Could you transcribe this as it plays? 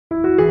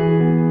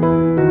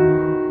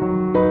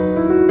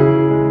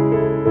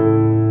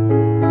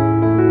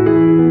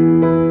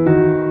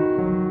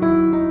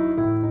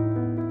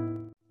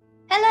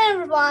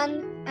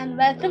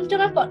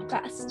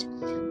podcast.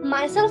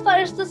 Myself,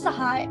 Arista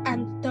Sahai,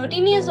 I'm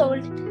 13 years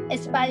old,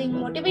 aspiring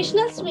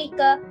motivational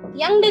speaker,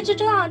 young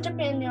digital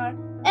entrepreneur,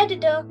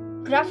 editor,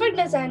 graphic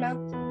designer,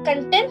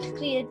 content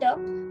creator,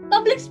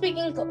 public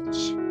speaking coach,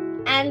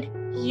 and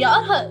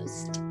your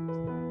host.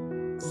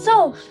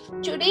 So,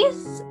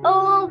 today's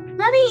a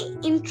very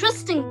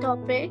interesting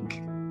topic,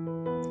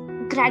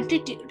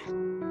 gratitude.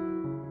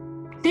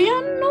 Do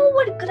you know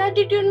what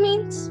gratitude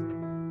means?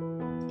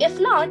 If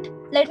not,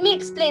 let me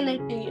explain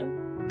it to you.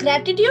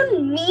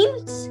 Gratitude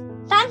means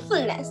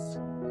thankfulness,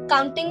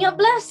 counting your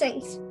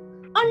blessings,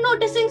 or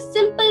noticing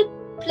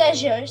simple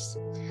pleasures,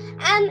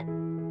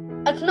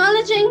 and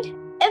acknowledging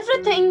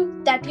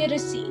everything that you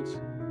receive.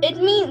 It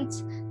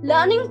means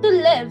learning to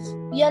live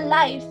your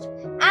life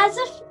as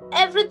if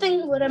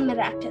everything were a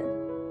miracle.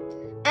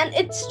 And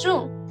it's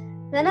true.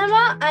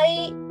 Whenever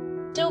I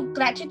do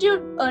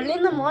gratitude early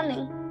in the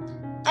morning,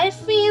 I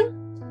feel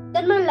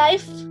that my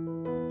life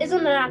is a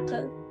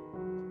miracle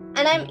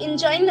and I'm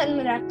enjoying that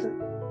miracle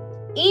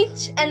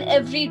each and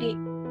every day.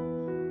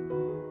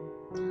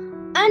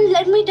 And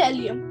let me tell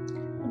you,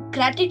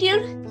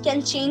 gratitude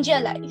can change your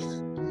life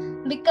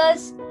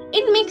because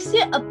it makes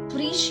you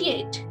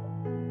appreciate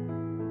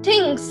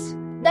things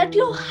that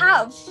you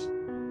have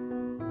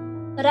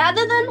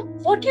rather than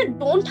what you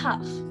don't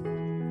have.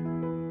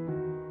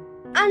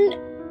 And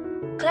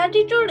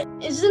gratitude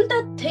isn't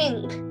a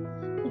thing.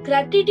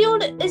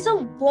 Gratitude is a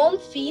warm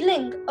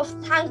feeling of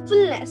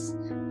thankfulness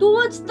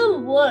towards the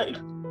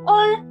world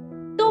or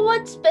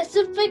towards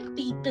specific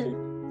people.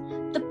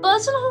 The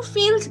person who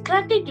feels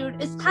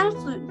gratitude is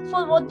thankful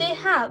for what they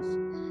have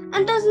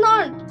and does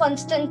not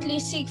constantly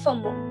seek for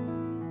more.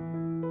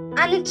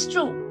 And it's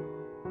true.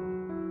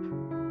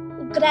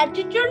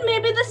 Gratitude may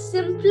be the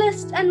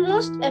simplest and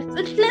most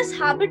effortless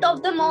habit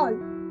of them all.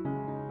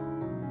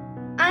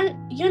 And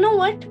you know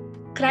what?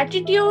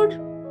 Gratitude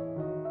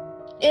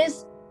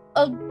is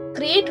a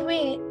great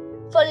way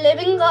for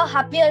living a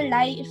happier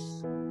life.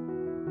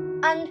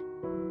 And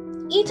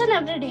each and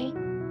every day,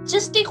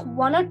 just take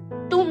 1 or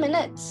 2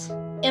 minutes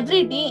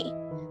every day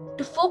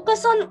to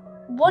focus on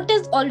what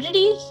is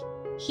already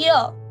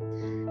here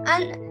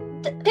and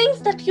the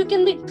things that you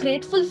can be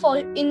grateful for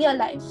in your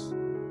life.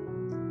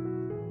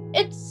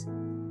 It's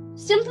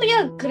simply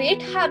a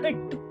great habit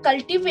to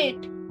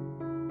cultivate,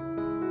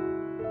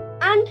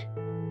 and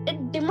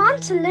it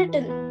demands a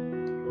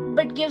little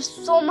but gives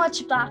so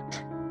much back.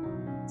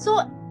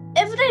 So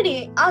every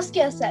day ask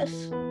yourself,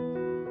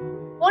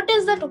 what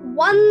is that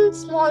one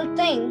small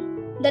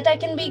thing that I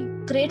can be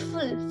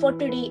grateful for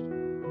today?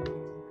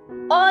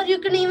 Or you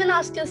can even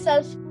ask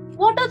yourself,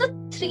 what are the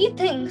 3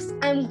 things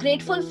I'm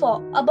grateful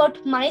for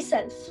about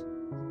myself?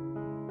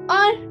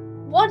 Or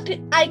what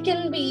I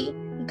can be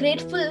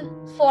grateful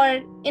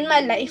for in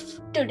my life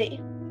today?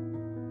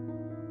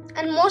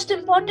 And most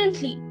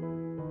importantly,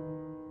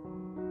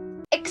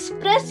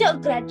 express your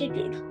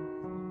gratitude.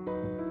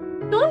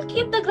 Don't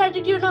keep the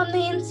gratitude on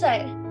the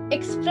inside.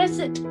 Express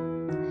it.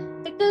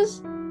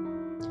 Because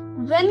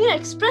when you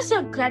express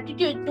your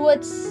gratitude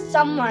towards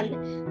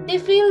someone, they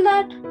feel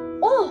that,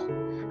 oh,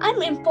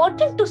 I'm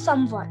important to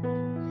someone.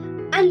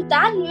 And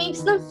that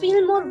makes them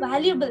feel more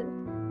valuable,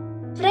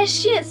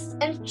 precious,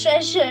 and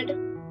treasured.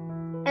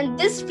 And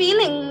this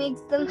feeling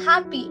makes them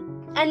happy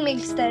and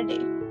makes their day.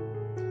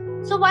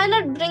 So why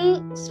not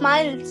bring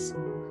smiles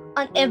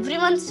on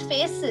everyone's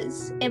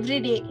faces every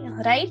day,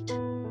 right?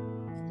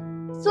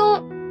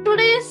 So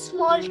today's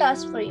small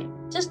task for you,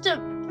 just a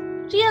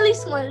really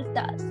small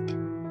task.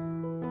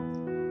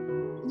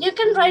 You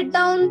can write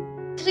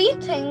down 3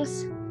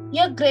 things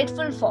you're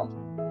grateful for.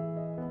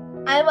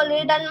 I've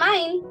already done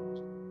mine.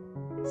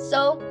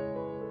 So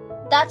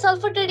that's all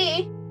for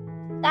today.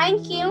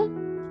 Thank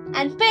you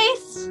and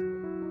peace.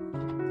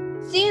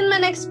 See you in my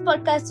next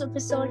podcast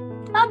episode.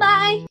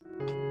 Bye-bye.